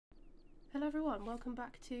Hello everyone, welcome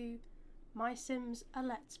back to MySims A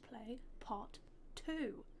Let's Play Part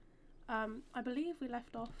 2. I believe we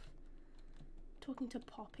left off talking to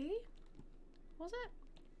Poppy, was it?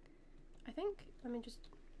 I think, let me just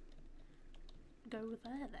go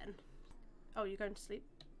there then. Oh, you're going to sleep?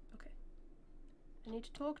 Okay. I need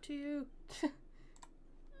to talk to you.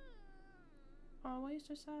 Oh, why are you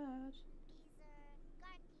so sad?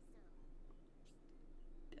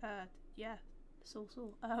 Yeah, Soul.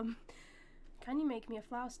 Can you make me a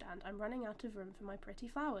flower stand? I'm running out of room for my pretty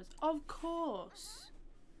flowers. Of course!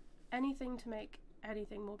 Anything to make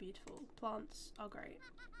anything more beautiful. Plants are great.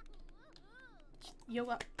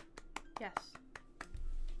 You're up. Yes.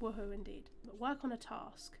 Woohoo indeed. But work on a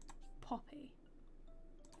task. Poppy.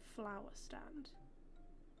 Flower stand.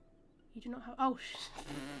 You do not have— oh,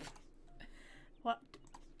 what?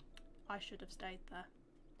 I should have stayed there.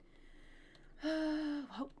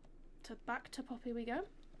 Well, back to Poppy we go.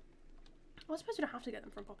 Well, I suppose we don't have to get them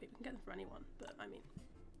from Poppy, we can get them from anyone, but I mean,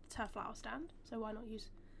 it's her flower stand, so why not use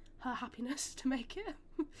her happiness to make it?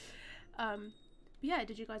 But yeah,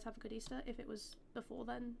 did you guys have a good Easter? If it was before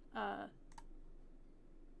then,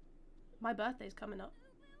 my birthday's coming up.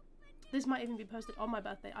 This might even be posted on my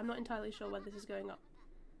birthday. I'm not entirely sure whether this is going up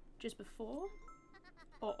just before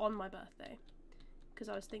or on my birthday, because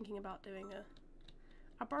I was thinking about doing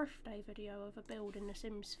a birthday video of a build in The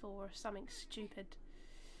Sims 4 or something stupid.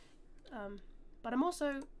 But I'm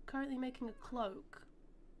also currently making a cloak,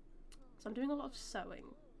 so I'm doing a lot of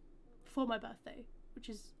sewing for my birthday, which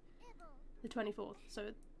is the 24th,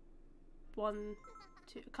 so a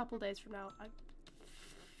couple days from now.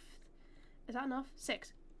 Is that enough?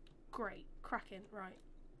 6. Great. Cracking. Right.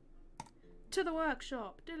 To the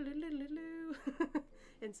workshop.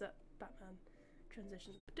 Insert Batman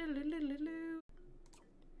transition.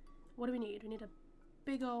 What do we need? We need a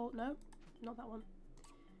big old— no, not that one.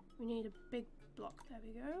 We need a big block. There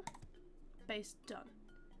we go. Base done.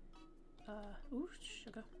 Ooh,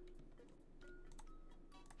 sugar.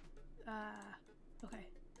 Okay.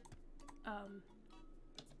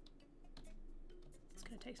 It's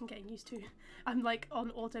gonna take some getting used to. I'm like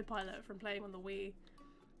on autopilot from playing on the Wii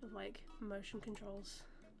with like motion controls.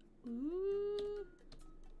 Ooh.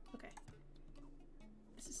 Okay.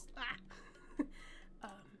 This is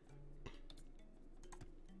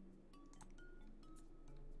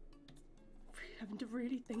having to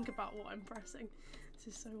really think about what I'm pressing. This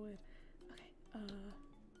is so weird. Okay,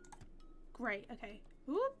 great, okay.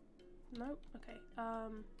 Oop! Nope, okay.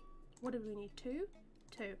 What do we need? 2?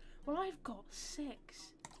 2. Well, I've got 6.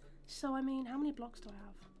 So, I mean, how many blocks do I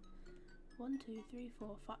have? 1, 2, 3,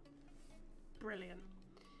 4, 5. Brilliant.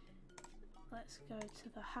 Let's go to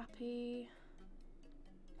the happy—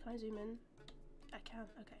 can I zoom in? I can,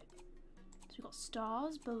 okay. So we've got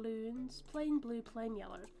stars, balloons, plain blue, plain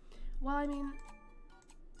yellow. Well, I mean,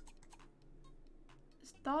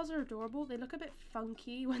 stars are adorable. They look a bit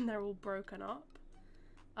funky when they're all broken up.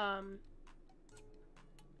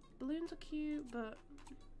 Balloons are cute, but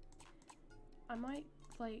I might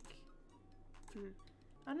like—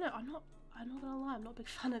 I don't know. I'm not gonna lie. I'm not a big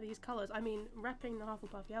fan of these colours. I mean, repping the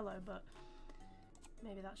Hufflepuff yellow, but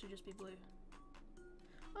maybe that should just be blue.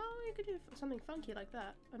 Oh, you could do something funky like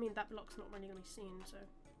that. I mean, that block's not really gonna be seen, so.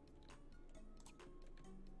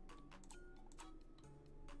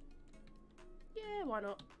 Yeah, why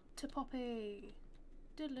not? To Poppy.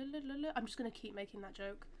 I'm just gonna keep making that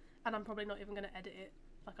joke, and I'm probably not even gonna edit it.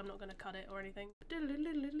 Like, I'm not gonna cut it or anything.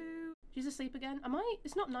 She's asleep again. Am I?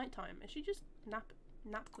 It's not nighttime. Is she just nap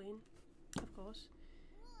queen? Of course.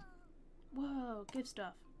 Whoa, give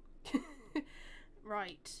stuff.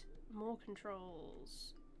 Right, more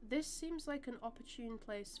controls. This seems like an opportune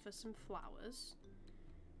place for some flowers.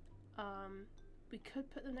 We could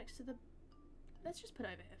put them next to the— let's just put it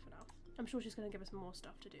over here for now. I'm sure she's going to give us more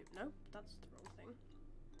stuff to do. No, that's the wrong thing.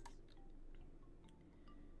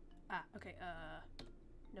 Ah, okay,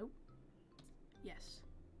 nope. Yes.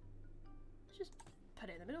 Let's just put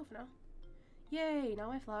it in the middle for now. Yay, now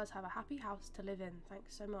my flowers have a happy house to live in.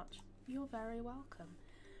 Thanks so much. You're very welcome.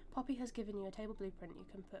 Poppy has given you a table blueprint. You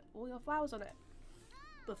can put all your flowers on it.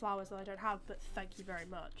 The flowers that I don't have, but thank you very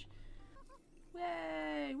much.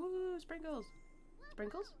 Yay! Woo! Sprinkles!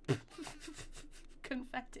 Sprinkles?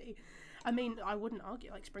 Confetti. I mean, I wouldn't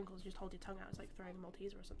argue, like, sprinkles, just hold your tongue out. It's like throwing a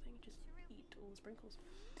Malteser or something. Just eat all the sprinkles.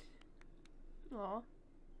 Aw.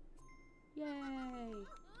 Yay!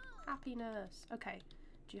 Happiness! Okay,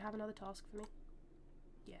 do you have another task for me?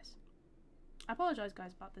 Yes. I apologise,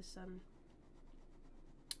 guys, about this,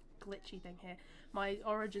 glitchy thing here. My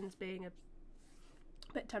origins being a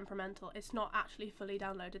bit temperamental. It's not actually fully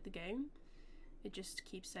downloaded the game. It just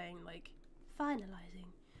keeps saying, like,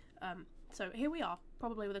 finalising. So here we are,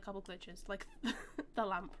 probably with a couple glitches, like the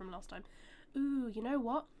lamp from last time. Ooh, you know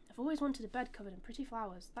what? I've always wanted a bed covered in pretty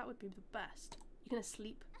flowers. That would be the best. You're gonna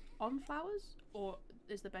sleep on flowers, or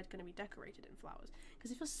is the bed gonna be decorated in flowers?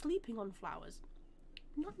 Because if you're sleeping on flowers,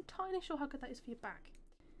 I'm not entirely sure how good that is for your back.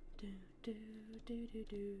 Do do do do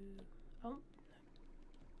do. Oh no.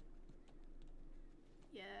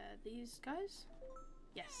 Yeah, these guys.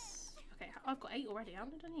 Yes. Okay, I've got 8 already. How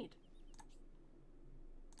many do I need?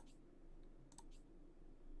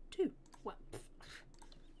 2.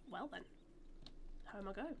 Well then, home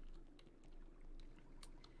I go.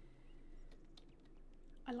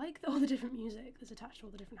 I like all the different music that's attached to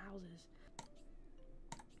all the different houses.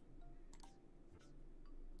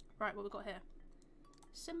 Right, what we got here?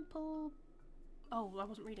 Simple. Oh, I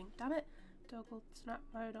wasn't reading. Damn it! Toggle snap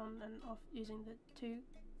mode on and off using the 2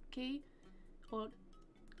 key, or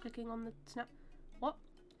clicking on the snap. What?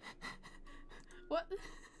 What?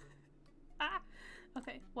 Ah!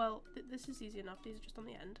 Okay, well, this is easy enough. These are just on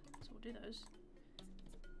the end, so we'll do those.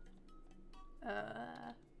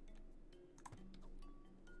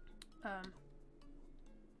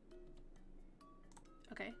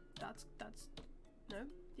 Okay, that's, no,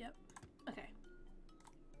 yep, okay.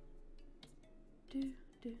 Do,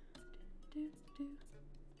 do, do, do.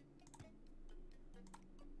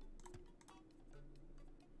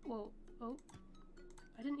 Whoa, oh,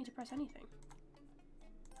 I didn't need to press anything.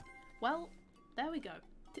 Well, there we go.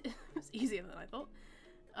 It's easier than I thought.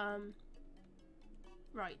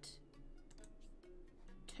 Right.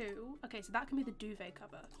 2. Okay, so that can be the duvet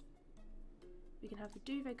cover. We can have the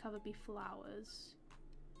duvet cover be flowers.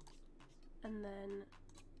 And then...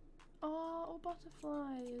 oh,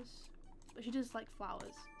 butterflies. But she does like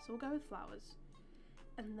flowers, so we'll go with flowers.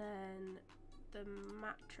 And then the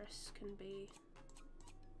mattress can be...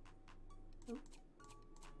 oh.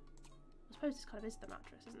 I suppose this kind of is the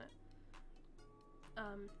mattress, isn't it?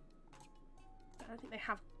 But I don't think they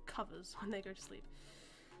have covers when they go to sleep.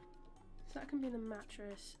 So that can be the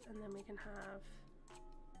mattress, and then we can have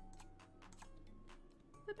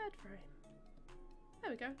the bed frame.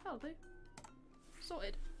 There we go, that'll do.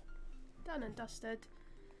 Sorted. Done and dusted.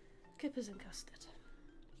 Kippers and custard.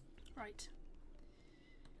 Right.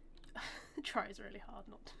 Tries really hard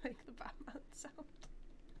not to make the Batman sound.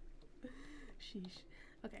 Sheesh.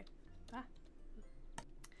 Okay. Ah.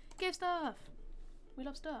 Give stuff! We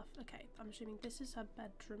love stuff. Okay, I'm assuming this is her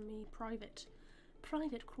bedroomy private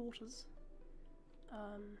quarters.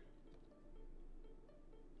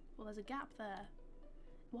 Well, there's a gap there.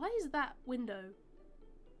 Why is that window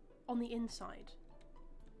on the inside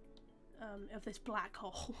of this black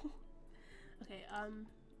hole? Okay,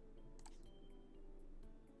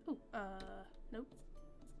 oh, nope.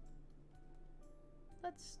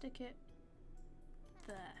 Let's stick it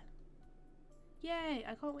there. Yay!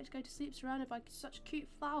 I can't wait to go to sleep surrounded by such cute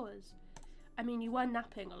flowers. I mean, you were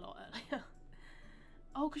napping a lot earlier.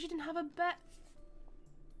 Oh, because you didn't have a bed.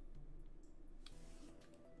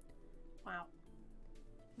 Wow.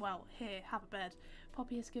 Well, here, have a bed.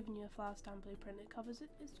 Poppy has given you a flower stand blueprint. It covers it.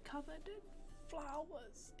 It's covered in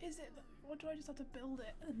flowers. Is it? Or do I just have to build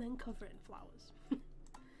it and then cover it in flowers?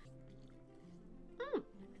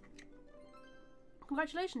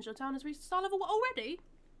 Congratulations, your town has reached star level already.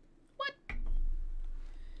 What?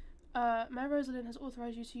 Mayor Rosalind has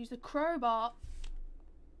authorized you to use the crowbar.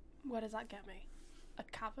 Where does that get me? A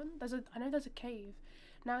cavern? I know there's a cave.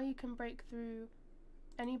 Now you can break through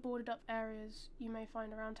any boarded up areas you may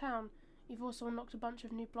find around town. You've also unlocked a bunch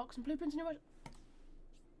of new blocks and blueprints in your...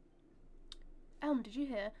 Elm, did you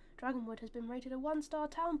hear? Dragonwood has been rated a 1-star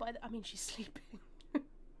town by the... I mean, she's sleeping.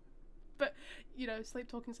 But, you know, sleep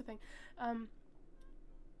talking's a thing.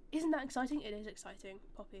 Isn't that exciting? It is exciting,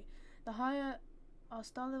 Poppy. The higher our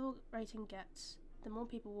star level rating gets, the more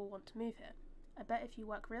people will want to move here. I bet if you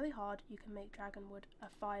work really hard, you can make Dragonwood a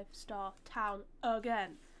 5-star town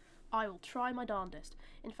again. I will try my darndest.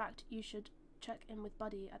 In fact, you should check in with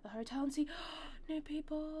Buddy at the hotel and see new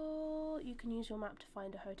people. You can use your map to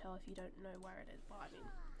find a hotel if you don't know where it is. Well, I mean,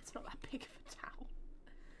 it's not that big of a town.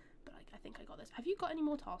 But I think I got this. Have you got any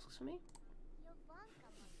more tasks for me?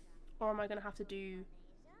 Or am I going to have to do...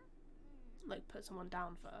 like put someone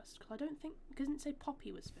down first, because I don't think, because it didn't say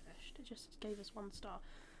Poppy was finished, it just gave us 1 star.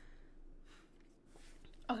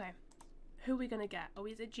 Okay, who are we gonna get? Oh,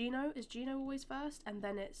 is it Gino? Is Gino always first? And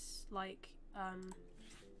then it's like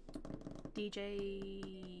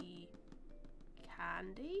DJ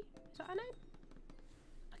Candy? Is that her name?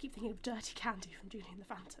 I keep thinking of Dirty Candy from Julie and the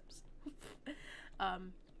Phantoms.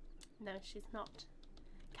 No, she's not.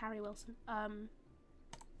 Carrie Wilson. I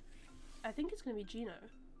think it's gonna be Gino.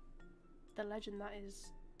 The legend that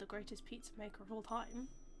is the greatest pizza maker of all time.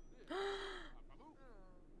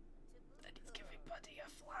 And he's giving Buddy a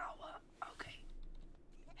flower.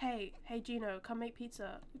 Okay. Hey, Gino, come make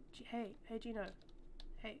pizza. Hey, Gino.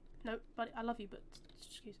 Hey, no, Buddy, I love you, but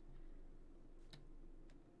excuse.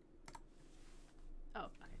 Oh, okay.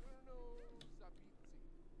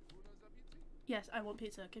 Yes, I want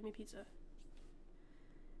pizza. Give me pizza.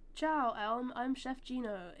 Ciao, Elm. I'm Chef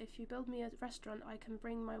Gino. If you build me a restaurant, I can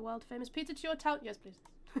bring my world-famous pizza to your town. Yes, please.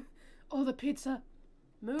 Oh, the pizza.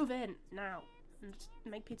 Move in now and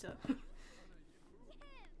make pizza.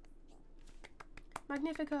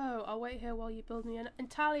 Magnifico. I'll wait here while you build me an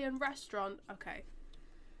Italian restaurant. Okay.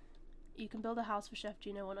 You can build a house for Chef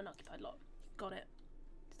Gino on an occupied lot. Got it.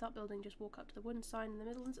 Start building, just walk up to the wooden sign in the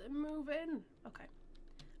middle and move in. Okay.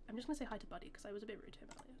 I'm just going to say hi to Buddy because I was a bit rude to him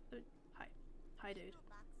earlier. Hi. Hi, dude.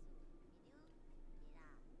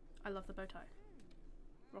 I love the bow tie.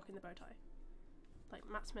 Rocking the bow tie. Like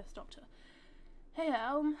Matt Smith's doctor. Hey,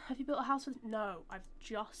 Elm, have you built a house for... No, I've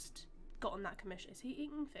just gotten that commission. Is he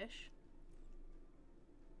eating fish?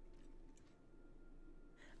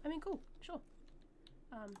 I mean, cool. Sure.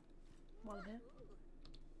 While I'm here.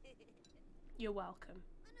 You're welcome.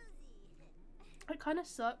 It kind of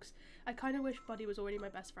sucks. I kind of wish Buddy was already my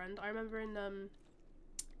best friend. I remember in,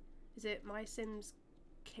 is it MySims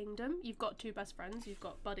Kingdom? You've got two best friends. You've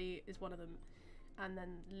got Buddy is one of them. And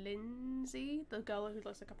then Lindsay, the girl who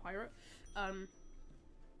looks like a pirate.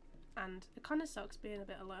 And it kind of sucks being a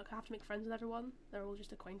bit alone. I have to make friends with everyone. They're all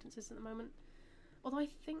just acquaintances at the moment. Although I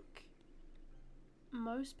think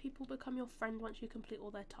most people become your friend once you complete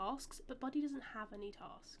all their tasks. But Buddy doesn't have any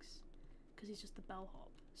tasks. Because he's just the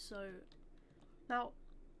bellhop. So... Now,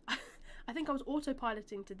 I think I was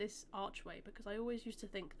autopiloting to this archway because I always used to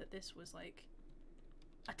think that this was like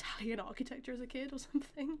Italian architecture as a kid or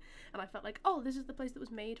something, and I felt like, oh, this is the place that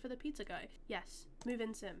was made for the pizza guy. Yes, move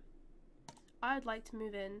in sim. I'd like to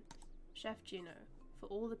move in Chef Gino for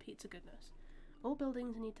all the pizza goodness. All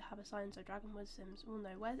buildings need to have a sign so Dragonwood Sims will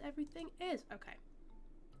know where everything is. Okay.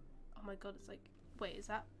 Oh my god, it's like, wait, is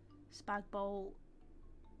that spag bowl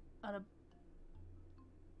and a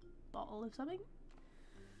bottle of something?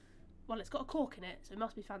 Well, it's got a cork in it, so it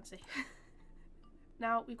must be fancy.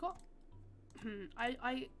 Now, we've got...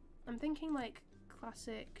 I'm thinking, like,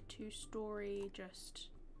 classic two-story, just...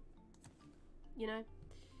 You know?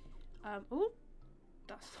 Oh!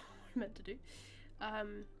 That's not what I meant to do.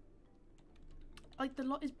 Like, the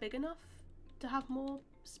lot is big enough to have more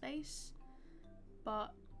space,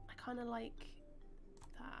 but I kind of like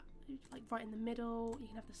that. Like, right in the middle, you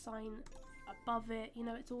can have the sign above it, you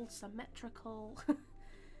know, it's all symmetrical.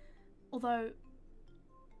 Although,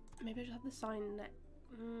 maybe I should have the sign next.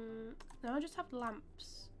 No, I just have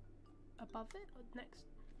lamps above it or next.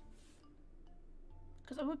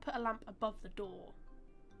 Because I would put a lamp above the door.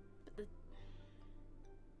 But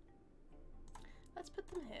let's put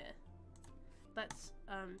them here. Let's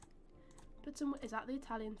put some. Is that the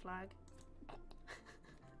Italian flag?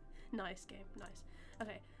 Nice game, nice.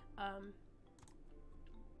 Okay.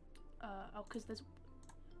 Oh, because there's.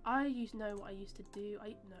 I know what I used to do.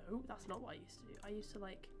 No, that's not what I used to do. I used to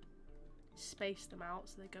like space them out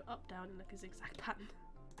so they go up, down in like a zigzag pattern.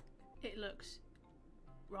 It looks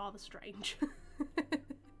rather strange. I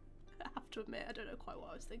have to admit, I don't know quite what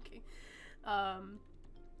I was thinking. I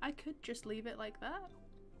could just leave it like that.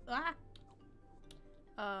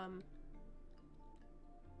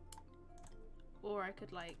 Or I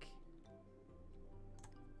could like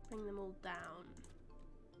bring them all down.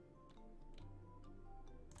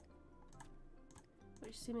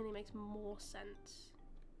 Which seemingly makes more sense.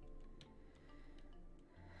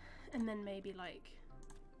 And then maybe like...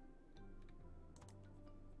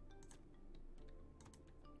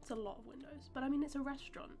 It's a lot of windows. But I mean, it's a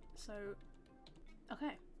restaurant, so...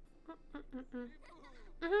 Okay.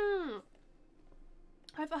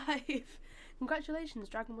 High five! Congratulations,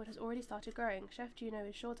 Dragonwood has already started growing. Chef Gino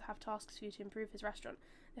is sure to have tasks for you to improve his restaurant.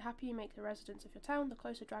 The happier you make the residents of your town, the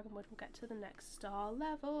closer Dragonwood will get to the next star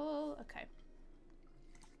level. Okay.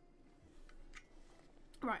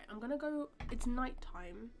 Right, I'm gonna go... It's night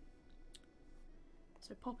time.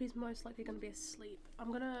 So Poppy's most likely gonna be asleep.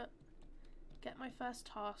 I'm gonna get my first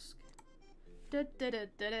task.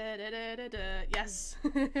 Yes!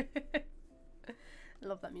 I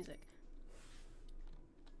love that music.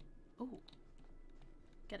 Oh.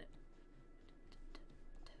 Get it.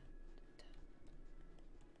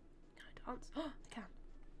 Can I dance? Oh, I can.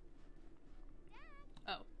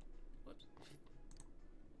 Oh. Whoops.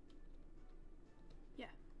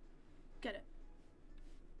 Yeah. Get it.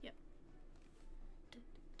 Yep.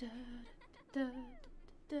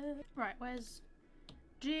 Right, where's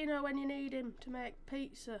Gino when you need him to make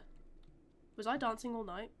pizza? Was I dancing all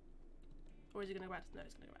night? Or is he gonna go back to, no,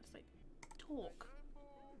 he's gonna go back to sleep. Talk.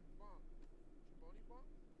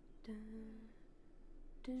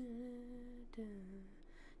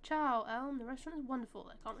 Ciao, Elm. The restaurant is wonderful.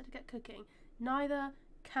 I can't wait to get cooking. Neither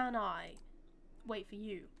can I wait for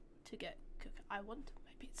you to get cooking. I want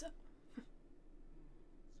my pizza.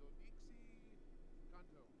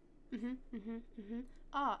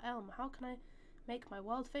 Ah, Elm, how can I make my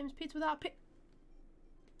world famous pizza without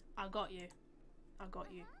I got you. I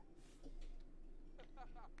got you.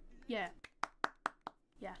 Yeah.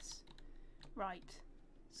 Yes. Right.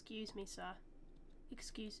 Excuse me, sir.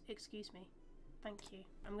 Excuse me. Thank you.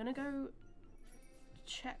 I'm gonna go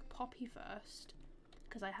check Poppy first,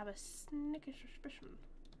 because I have a sneaky suspicion.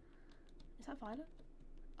 Is that Violet?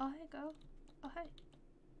 Oh, hey, girl. Oh, hey.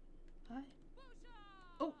 Hi.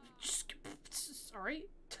 Oh, sorry.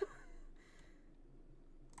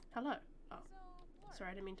 Hello. Oh,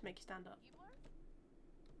 sorry, I didn't mean to make you stand up.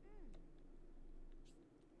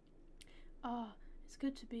 Ah, it's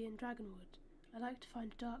good to be in Dragonwood. I like to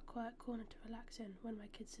find a dark, quiet corner to relax in when my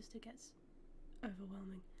kid sister gets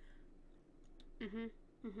overwhelming.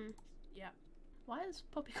 Yeah. Why has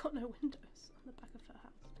Poppy got no windows on the back of her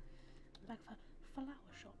house? On the back of her flower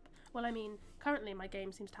shop? Well, I mean, currently my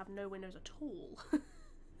game seems to have no windows at all.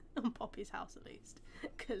 On Poppy's house, at least.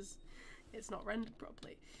 Because it's not rendered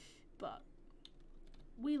properly. But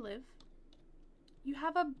we live. You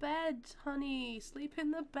have a bed, honey. Sleep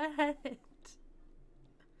in the bed.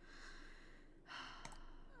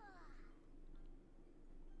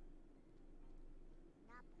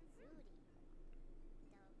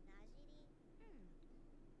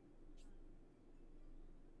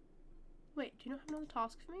 Wait, do you not have another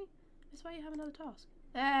task for me? That's why you have another task.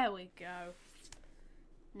 There we go.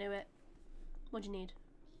 Knew it. What do you need?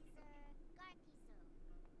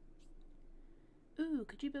 Ooh,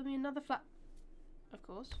 could you build me another Of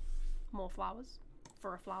course. More flowers.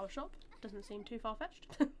 For a flower shop. Doesn't seem too far-fetched.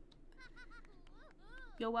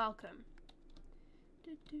 You're welcome.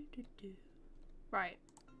 Right.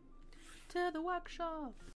 To the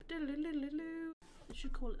workshop. We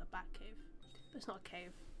should call it a bat cave. But it's not a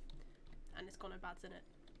cave. And it's got no bats in it.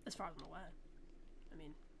 As far as I'm aware. I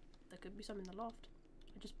mean, there could be some in the loft.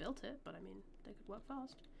 I just built it, but I mean, they could work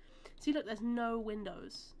fast. See, look, there's no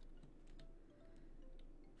windows.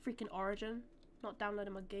 Freaking Origin. Not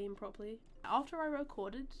downloading my game properly. After I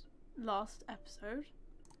recorded last episode,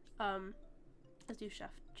 let's do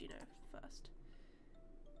Chef Gino first.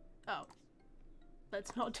 Oh.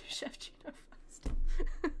 Let's not do Chef Gino first.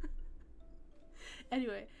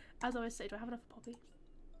 Anyway, as I always say, do I have enough for Poppy?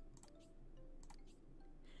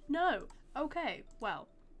 No! Okay, well,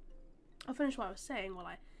 I'll finish what I was saying while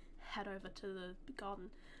I head over to the garden.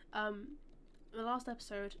 The last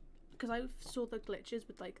episode, because I saw the glitches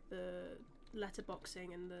with like the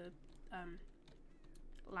letterboxing and the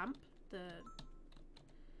lamp, the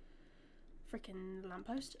freaking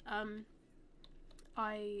lamppost,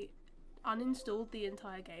 I uninstalled the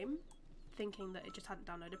entire game thinking that it just hadn't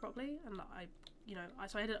downloaded properly, and that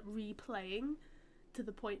so I ended up replaying to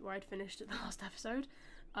the point where I'd finished it the last episode.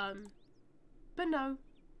 But no,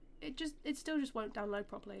 it still just won't download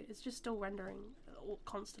properly. It's just still rendering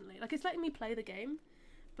constantly. Like, it's letting me play the game,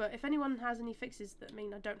 but if anyone has any fixes that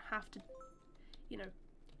mean I don't have to,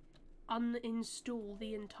 uninstall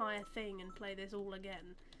the entire thing and play this all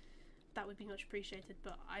again, that would be much appreciated.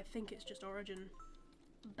 But I think it's just Origin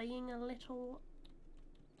being a little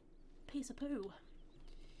piece of poo.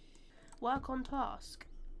 Work on task.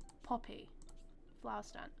 Poppy. Flower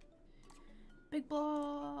stand. Big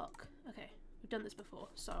block! Okay, we've done this before,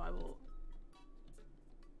 so I will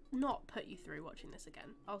not put you through watching this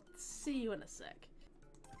again. I'll see you in a sec.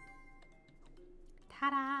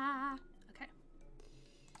 Ta-da! Okay.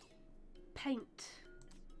 Paint.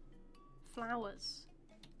 Flowers.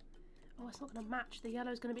 Oh, it's not going to match. The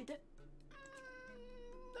yellow's going to be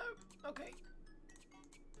no! Okay.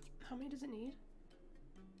 How many does it need?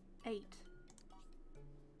 8.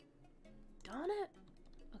 Darn it!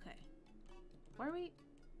 Okay. Where are we?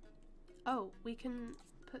 Oh, we can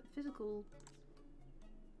put physical.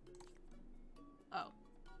 Oh.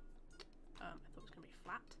 I thought it was gonna be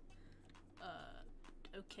flat.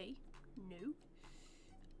 Okay. No.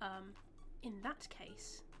 In that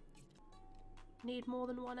case, need more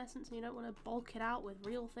than one essence and you don't want to bulk it out with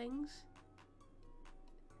real things.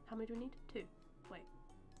 How many do we need? 2. Wait.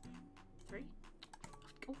 3?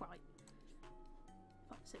 Alright.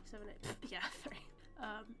 5, 6, 7, 8. Yeah, 3.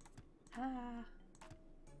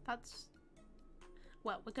 That's,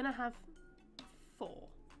 well, we're gonna have 4,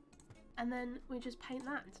 and then we just paint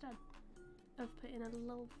that instead of putting a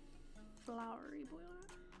little flowery boy on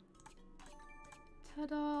it.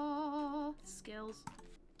 Ta-da! Skills.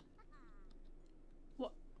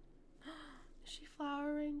 What? Is she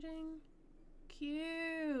flower arranging?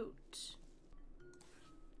 Cute!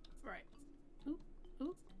 Right. Ooh,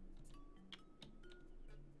 ooh.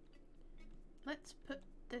 Let's put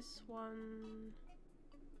this one...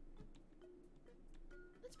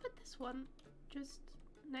 Let's put this one just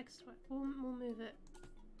next to it. We'll move it.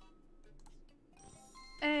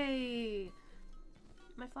 Hey!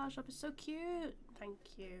 My flower shop is so cute! Thank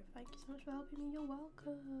you. Thank you so much for helping me. You're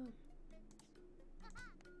welcome.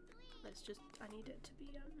 Let's just... I need it to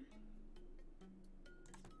be,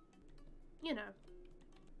 you know.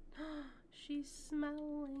 She's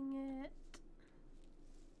smelling it.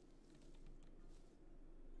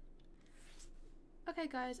 Okay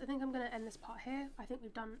guys, I think I'm going to end this part here. I think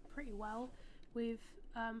we've done pretty well. We've,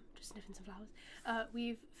 just sniffing some flowers.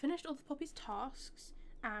 We've finished all the Poppy's tasks.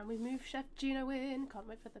 And we've moved Chef Gino in. Can't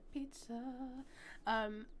wait for the pizza.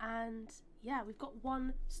 And yeah, we've got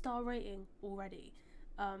 1-star rating already.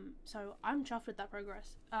 So I'm chuffed with that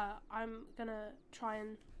progress. I'm gonna try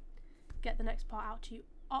and get the next part out to you.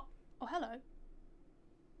 Oh, hello.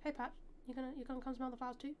 Hey Pat, you gonna come smell the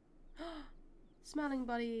flowers too? Smelling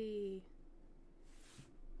buddy.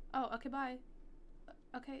 Oh, okay, bye.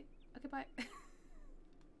 Okay, bye.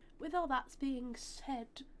 With all that being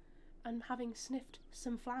said, and having sniffed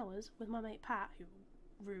some flowers with my mate Pat, who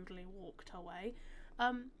rudely walked away,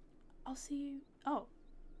 I'll see you. Oh,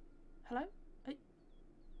 hello?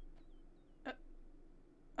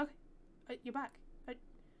 Okay, you're back.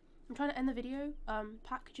 I'm trying to end the video.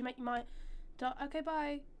 Pat, could you make my... Okay,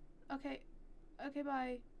 bye. Okay,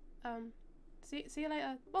 bye. See you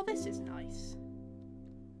later. Well, this is nice.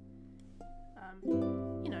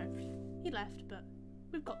 You know, he left, but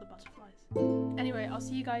we've got the butterflies. Anyway, I'll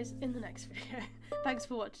see you guys in the next video. Thanks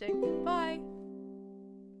for watching. Bye!